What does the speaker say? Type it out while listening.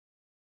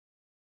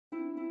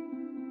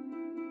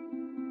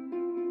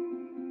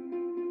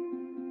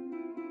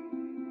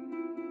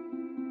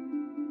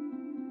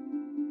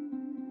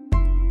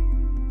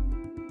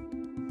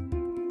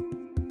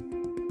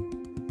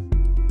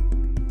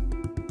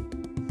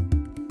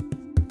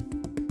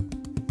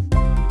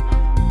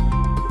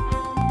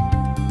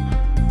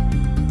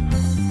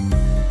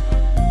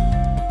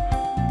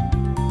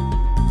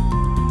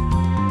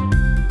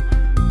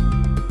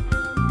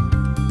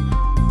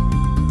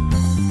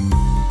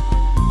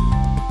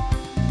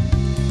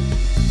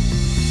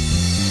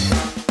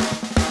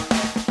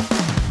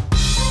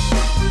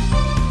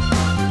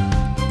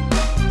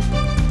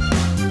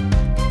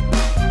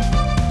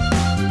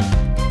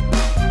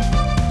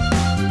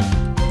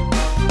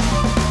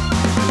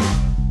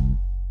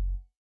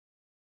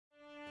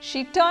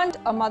She turned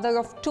a mother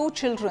of 2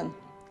 children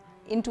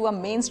into a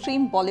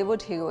mainstream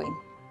Bollywood heroine.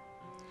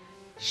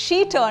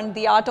 She turned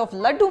the art of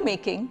laddu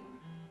making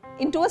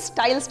into a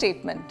style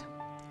statement.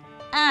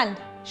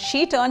 And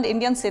she turned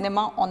Indian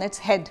cinema on its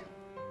head.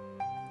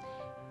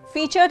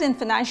 Featured in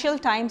Financial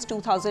Times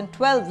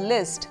 2012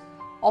 list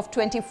of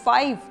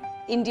 25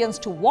 Indians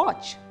to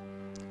watch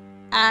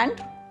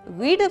and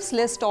Rediff's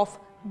list of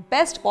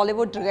best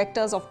Bollywood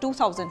directors of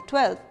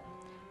 2012,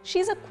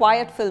 she's a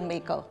quiet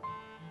filmmaker,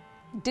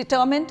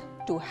 determined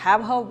to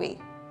have her way.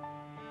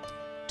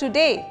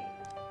 Today,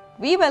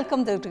 we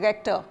welcome the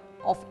director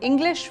of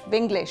English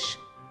Winglish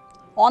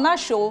on our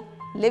show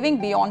Living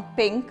Beyond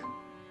Pink.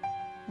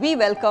 We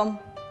welcome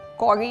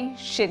Gauri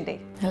Shinde.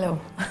 Hello.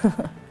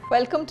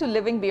 Welcome to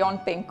Living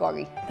Beyond Pink,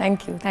 Gauri.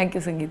 Thank you,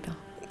 Sangeeta.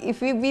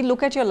 If we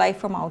look at your life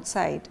from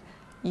outside,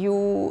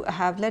 you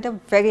have led a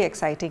very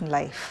exciting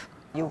life.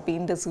 You've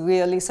been this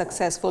really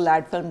successful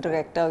ad film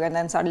director, and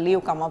then suddenly you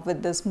come up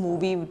with this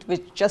movie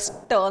which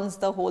just turns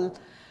the whole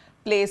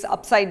place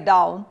upside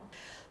down.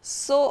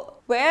 So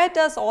where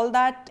does all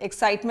that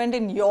excitement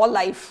in your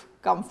life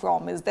come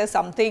from? Is there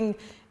something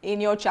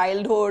in your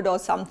childhood or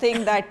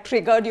something that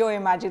triggered your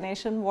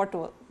imagination?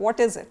 What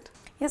is it?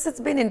 Yes, it's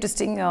been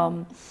interesting,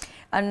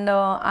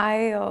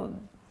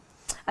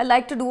 I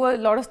like to do a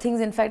lot of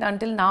things. In fact,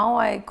 until now,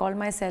 I call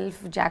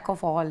myself jack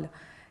of all,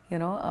 you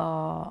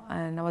know,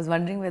 and I was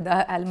wondering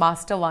whether I'll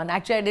master one.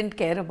 Actually, I didn't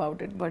care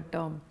about it, but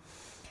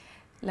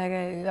like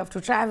I love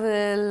to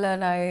travel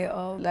and I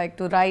like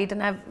to write,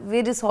 and I have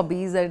various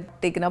hobbies. I've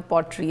taken up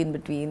pottery in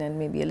between and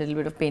maybe a little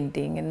bit of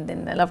painting, and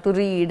then I love to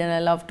read and I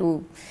love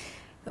to,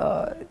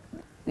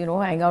 you know,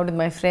 hang out with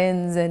my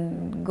friends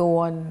and go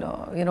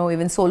on, you know,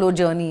 even solo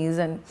journeys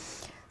and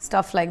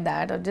stuff like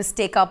that, or just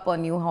take up a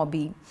new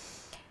hobby.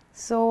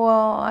 So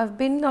I've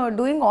been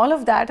doing all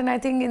of that, and I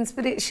think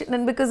inspiration,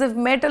 and because I've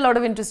met a lot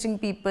of interesting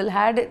people,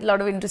 had a lot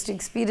of interesting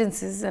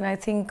experiences, and I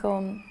think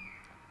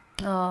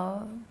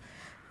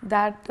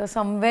that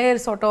somewhere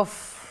sort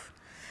of,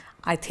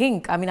 I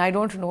mean, I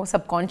don't know,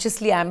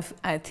 subconsciously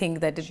I think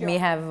that it may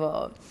have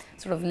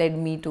sort of led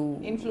me to...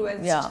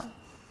 Influenced. Yeah.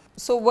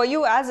 So were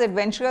you as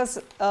adventurous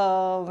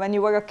when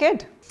you were a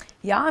kid?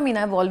 Yeah, I mean,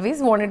 I've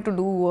always wanted to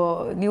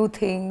do new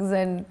things,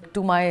 and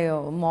to my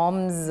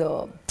mom's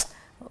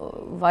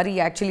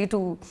worry actually,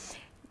 to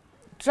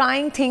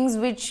trying things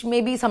which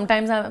maybe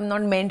sometimes I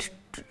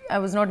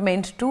was not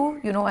meant to,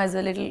 you know, as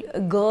a little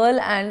girl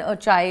and a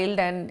child,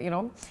 and you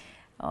know,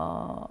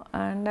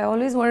 and I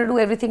always wanted to do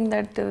everything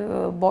that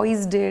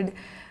boys did.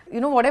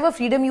 You know, whatever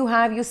freedom you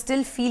have, you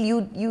still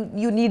feel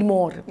you need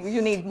more.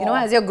 You need more. You know,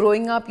 as you're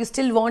growing up, you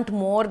still want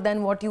more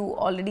than what you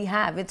already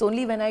have. It's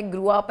only when I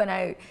grew up and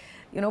I,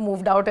 you know,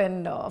 moved out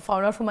and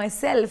found out for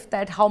myself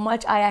that how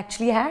much I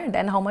actually had,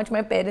 and how much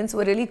my parents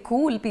were really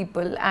cool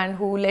people and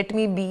who let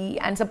me be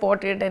and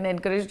supported and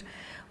encouraged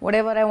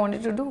whatever I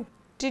wanted to do.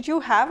 Did you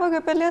have a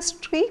rebellious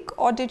streak,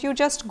 or did you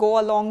just go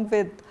along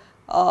with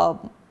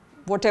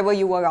whatever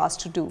you were asked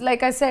to do?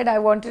 Like I said, I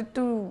wanted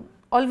to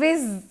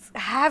always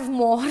have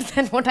more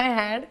than what I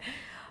had,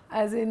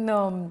 as in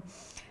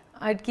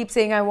I'd keep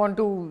saying I want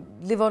to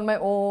live on my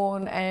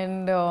own,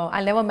 and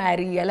I'll never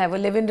marry, I'll have a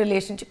live-in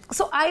relationship.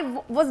 So I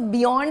was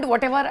beyond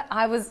whatever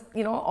I was,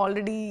 you know,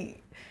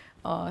 already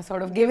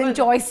sort of given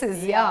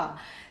choices. Yeah.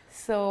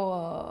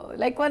 So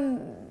like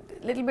one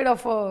little bit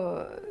of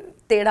a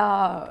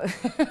teda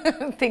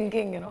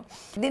thinking, you know.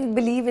 Didn't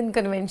believe in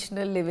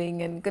conventional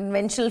living and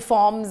conventional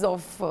forms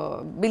of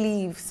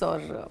beliefs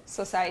or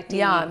society.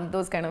 Yeah,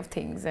 those kind of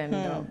things.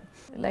 And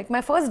like my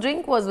first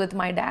drink was with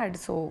my dad,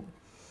 so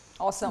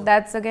awesome.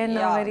 That's again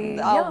a very...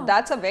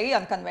 that's a very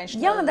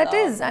unconventional that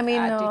is. I mean,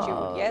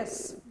 attitude.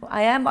 Yes.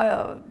 I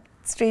am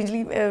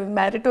strangely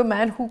married to a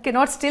man who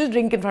cannot still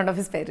drink in front of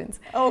his parents.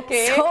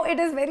 Okay. So it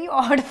is very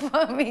odd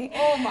for me.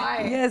 Oh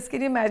my. Yes,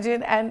 can you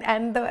imagine?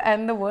 And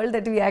the world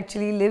that we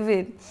actually live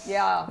in.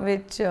 Yeah.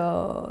 Which,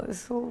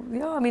 so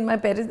yeah, I mean, my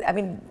parents,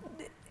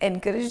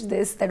 encourage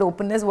this, that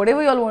openness,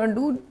 whatever you all want to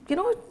do, you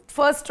know,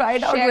 first try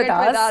it out with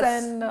us.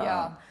 And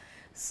yeah.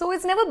 So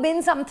it's never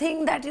been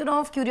something that, you know,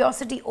 of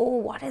curiosity, oh,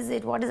 what is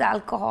it? What is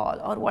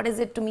alcohol? Or what is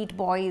it to meet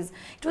boys?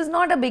 It was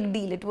not a big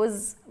deal. It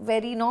was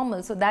very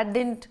normal. So that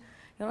didn't,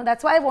 you know,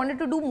 that's why I wanted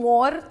to do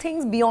more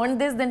things beyond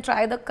this than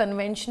try the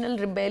conventional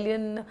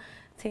rebellion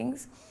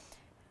things.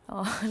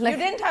 Like, you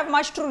didn't have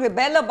much to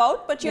rebel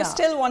about, but you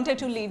still wanted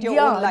to lead your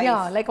own life.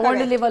 Yeah, like I want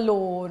to live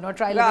alone, or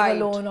try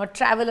living alone, or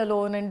travel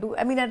alone, and do,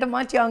 I mean, at a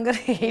much younger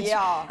age.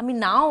 Yeah. I mean,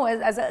 now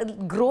as a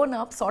grown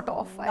up, sort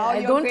of.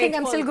 I don't think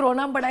I'm still grown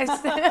up, but I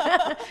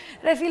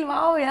feel,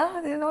 wow,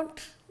 yeah, they're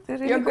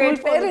really cool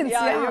grateful. parents.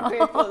 Yeah, you're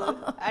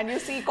grateful. And you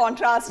see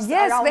contrasts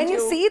yes, when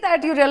you see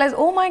that, you realize,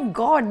 oh my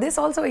God, this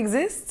also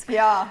exists.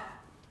 Yeah.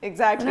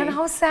 Exactly. And then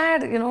how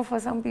sad, you know, for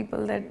some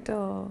people that,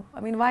 I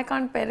mean, why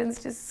can't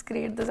parents just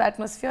create this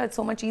atmosphere? It's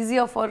so much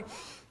easier for,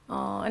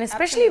 and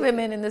especially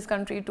women in this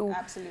country to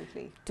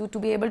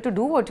be able to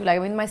do what you like.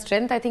 I mean, my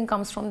strength, I think,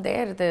 comes from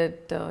there,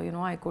 that, you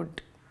know, I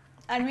could...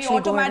 And we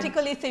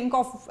automatically think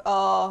of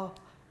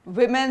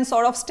women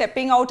sort of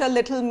stepping out a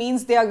little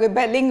means they are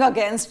rebelling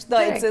against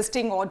the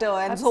existing order,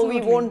 and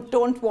Absolutely. so we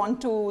don't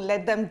want to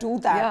let them do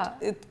that.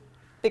 It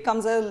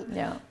becomes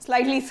a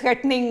slightly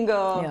threatening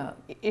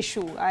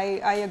issue.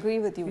 I agree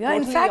with you. Yeah,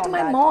 totally in fact, on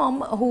my that.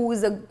 mom, who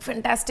is a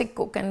fantastic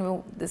cook,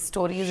 and this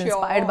story is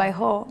inspired by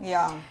her.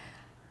 Yeah.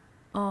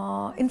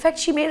 In fact,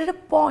 she made it a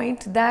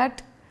point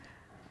that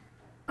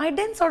I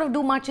didn't sort of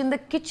do much in the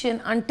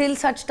kitchen until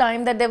such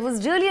time that there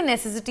was really a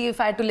necessity if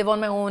I had to live on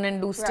my own and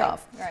do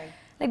stuff. Right.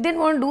 Like, didn't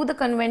want to do the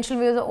conventional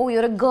ways of, oh,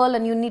 you're a girl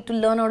and you need to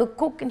learn how to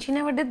cook, and she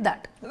never did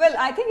that. Well,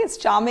 I think it's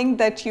charming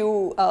that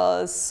you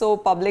so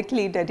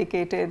publicly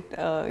dedicated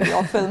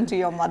your film to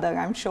your mother.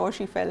 I'm sure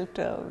she felt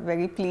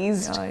very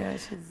pleased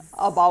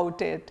about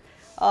it.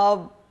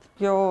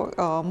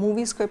 Your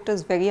movie script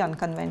is very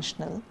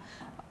unconventional.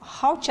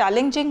 How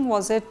challenging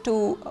was it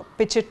to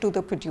pitch it to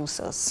the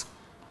producers?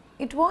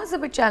 It was a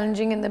bit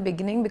challenging in the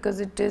beginning because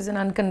it is an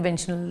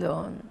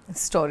unconventional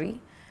story.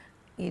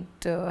 It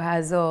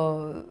had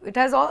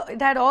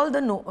all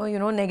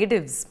the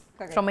negatives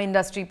from an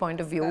industry point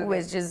of view,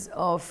 which is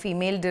a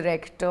female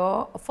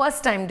director, a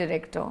first-time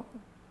director.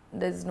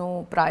 There's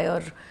no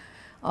prior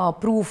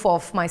proof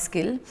of my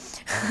skill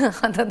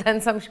other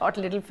than some short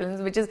little films,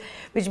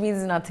 which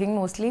means nothing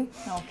mostly.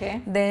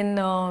 Okay. Then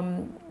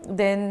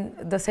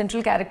the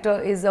central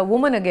character is a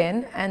woman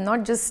again, and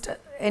not just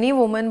any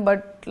woman,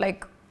 but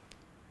like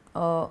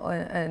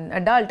an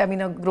adult, I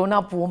mean a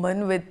grown-up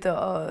woman with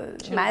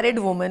married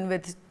woman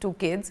with 2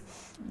 kids.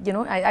 You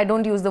know, I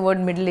don't use the word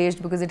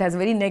middle-aged because it has a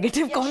very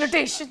negative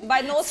connotation.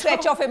 By no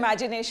stretch of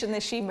imagination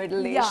is she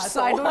middle-aged. Yeah,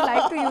 so I don't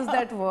like to use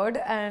that word.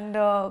 And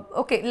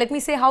okay, let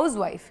me say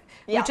housewife,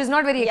 which is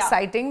not very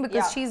exciting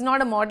because she's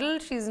not a model,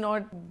 she's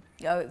not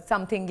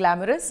something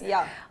glamorous.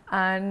 Yeah.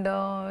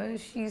 And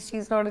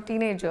she's not a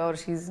teenager,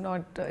 she's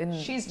not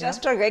she's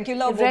just a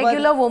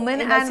regular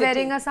woman and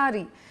wearing a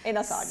sari. In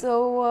a sari.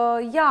 So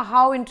yeah,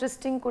 how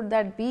interesting could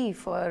that be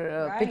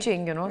for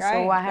pitching, you know?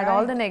 So I had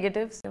all the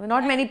negatives. There were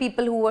not many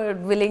people who were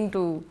willing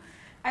to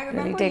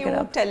really take it up. I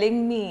remember you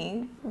telling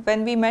me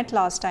when we met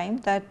last time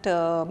that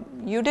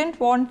you didn't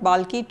want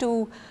Balki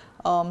to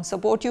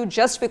support you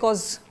just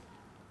because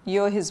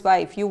you're his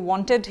wife. You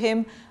wanted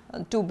him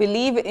to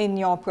believe in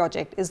your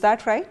project. Is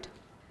that right?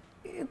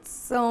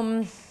 It's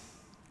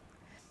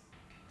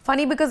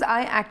funny because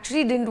I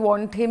actually didn't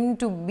want him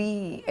to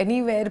be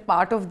anywhere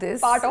part of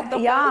this. Part of the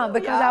film,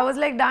 because I was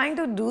like dying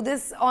to do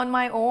this on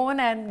my own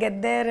and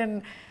get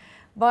there,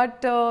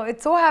 but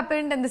it so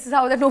happened, and this is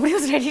how that nobody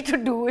was ready to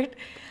do it.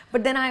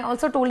 But then I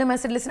also told him, I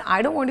said, listen,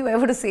 I don't want you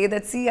ever to say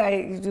that, see,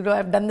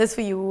 I've done this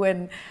for you,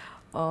 and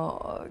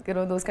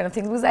those kind of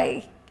things, because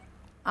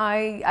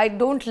I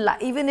don't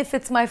like, even if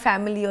it's my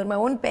family or my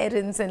own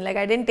parents, and like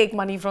I didn't take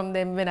money from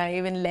them when I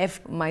even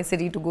left my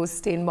city to go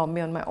stay in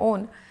Bombay on my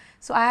own.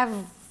 So I have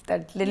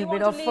that little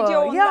bit of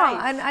life.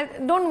 And I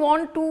don't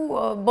want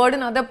to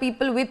burden other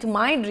people with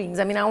my dreams.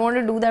 I mean, I want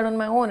to do that on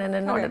my own, and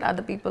then not at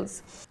other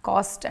people's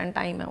cost and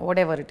time,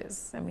 whatever it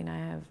is. I mean,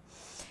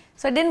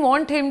 so I didn't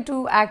want him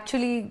to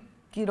actually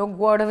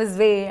go out of his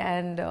way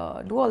and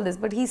do all this.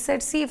 But he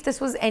said, see, if this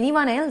was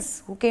anyone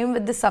else who came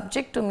with this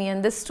subject to me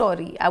and this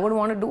story, I would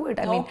want to do it.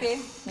 I mean,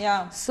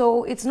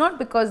 so it's not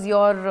because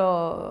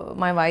you're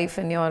my wife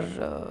and you're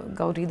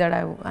Gauri that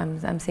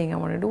I'm saying I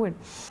want to do it.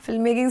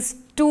 Filmmaking is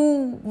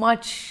too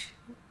much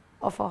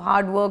of a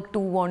hard work to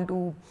want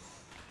to,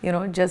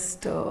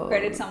 just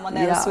credit someone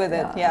else with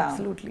it. Yeah,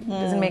 absolutely. It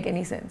doesn't make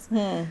any sense.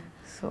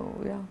 So,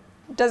 yeah.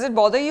 Does it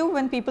bother you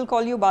when people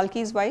call you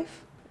Balki's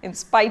wife? In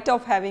spite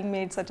of having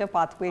made such a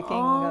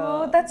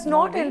pathbreaking that's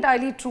not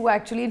entirely true,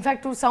 actually. In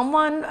fact, to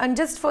someone, and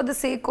just for the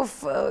sake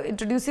of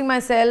introducing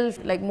myself,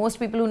 like most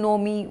people who know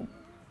me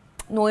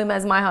know him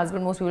as my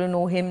husband, most people who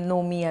know him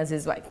know me as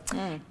his wife,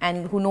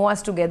 and who know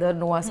us together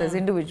know us as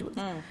individuals.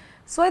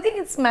 So I think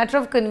it's a matter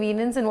of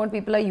convenience and what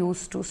people are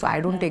used to. So I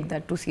don't take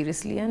that too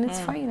seriously, and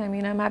it's fine. I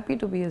mean, I'm happy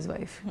to be his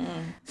wife.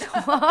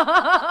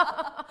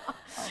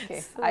 Okay,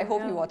 so, I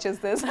hope he watches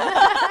this.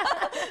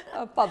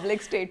 A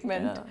public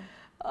statement.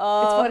 It's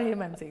for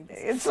him, I'm saying this.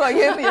 It's for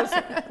him,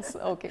 yes.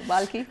 Okay,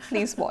 Balki,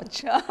 please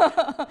watch.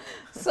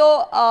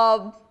 So,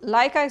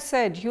 like I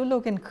said, you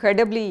look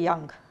incredibly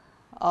young.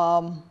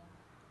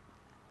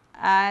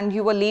 And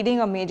you were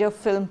leading a major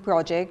film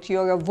project.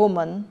 You're a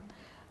woman.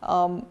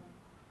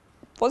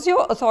 Was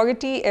your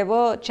authority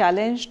ever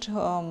challenged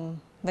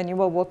when you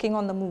were working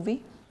on the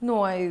movie?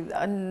 No, I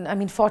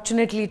mean,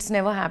 fortunately, it's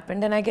never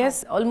happened. And I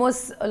guess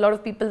almost a lot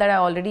of people that I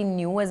already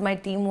knew as my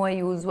team who I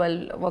used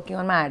while working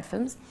on my ad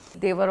films,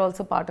 they were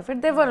also part of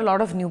it. There were a lot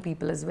of new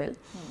people as well.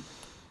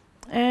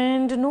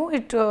 And no,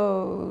 it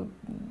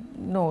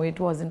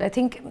wasn't. I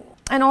think,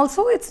 and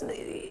also it's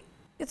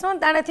not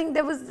that. I think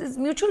there was this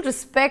mutual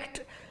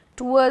respect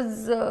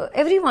towards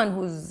everyone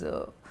who's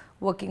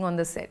working on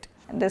the set.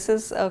 This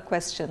is a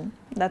question.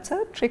 That's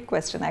a trick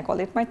question. I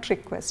call it my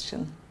trick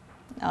question.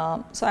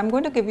 So I'm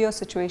going to give you a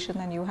situation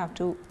and you have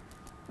to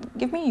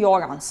give me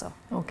your answer.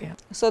 Okay.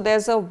 So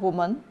there's a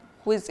woman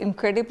who is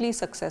incredibly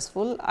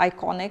successful,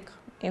 iconic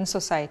in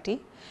society,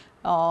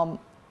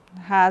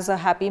 has a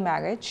happy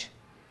marriage,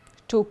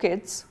 2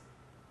 kids.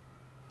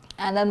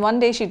 And then one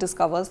day she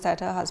discovers that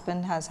her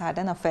husband has had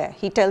an affair.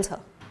 He tells her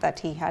that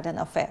he had an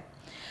affair.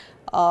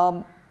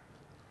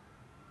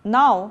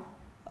 Now,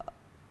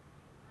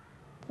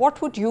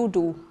 what would you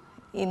do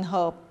in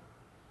her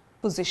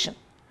position?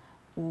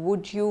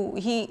 Would you,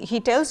 he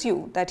tells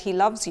you that he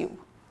loves you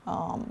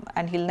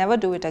and he'll never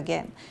do it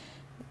again.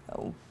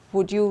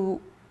 Would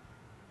you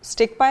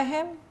stick by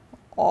him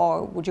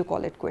or would you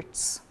call it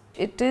quits?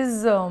 It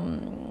is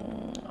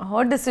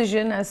her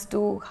decision as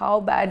to how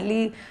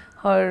badly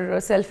her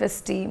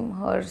self-esteem,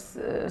 her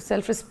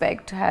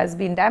self-respect has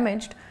been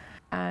damaged,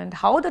 and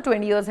how the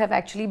 20 years have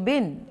actually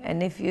been.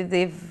 And if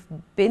they've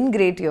been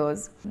great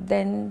years,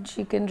 then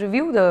she can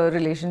review the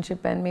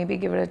relationship and maybe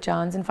give it a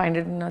chance and find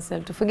it in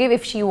herself to forgive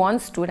if she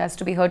wants to. It has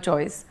to be her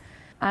choice.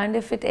 And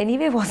if it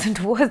anyway wasn't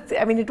worth,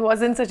 I mean, it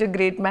wasn't such a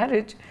great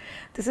marriage,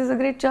 this is a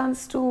great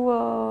chance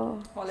to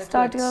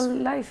start your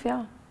life,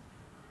 yeah.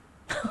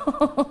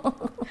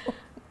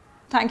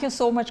 Thank you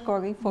so much,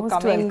 Gauri, for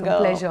coming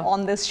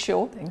on this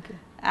show. Thank you.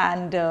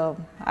 And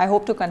I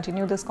hope to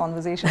continue this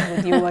conversation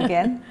with you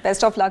again.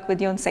 Best of luck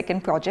with your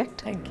second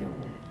project. Thank you.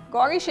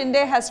 Gauri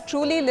Shinde has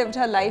truly lived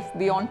her life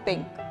beyond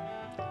pink.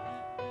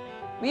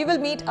 We will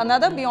meet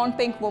another Beyond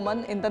Pink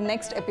woman in the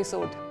next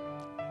episode.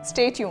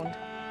 Stay tuned.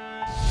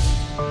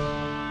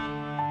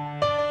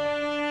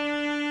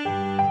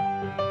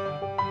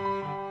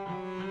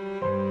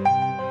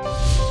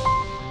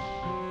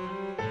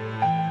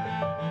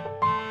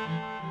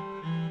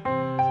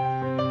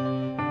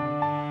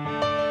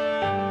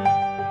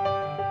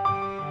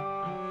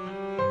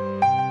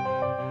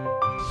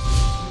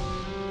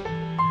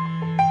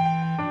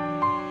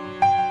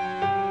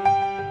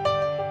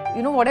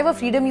 You know, whatever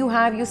freedom you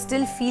have, you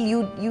still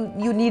feel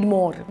you need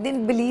more.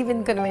 Didn't believe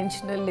in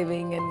conventional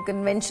living and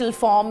conventional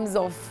forms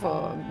of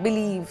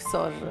beliefs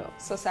or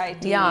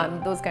society. Yeah,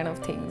 those kind of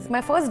things. My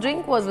first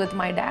drink was with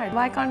my dad.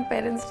 Why can't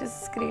parents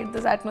just create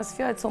this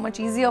atmosphere? It's so much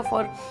easier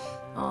for,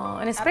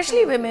 and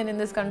especially women in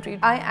this country.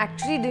 I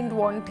actually didn't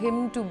want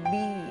him to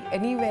be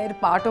anywhere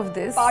part of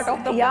this. Part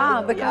of the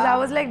yeah, because I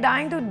was like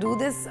dying to do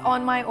this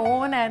on my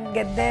own and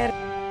get there.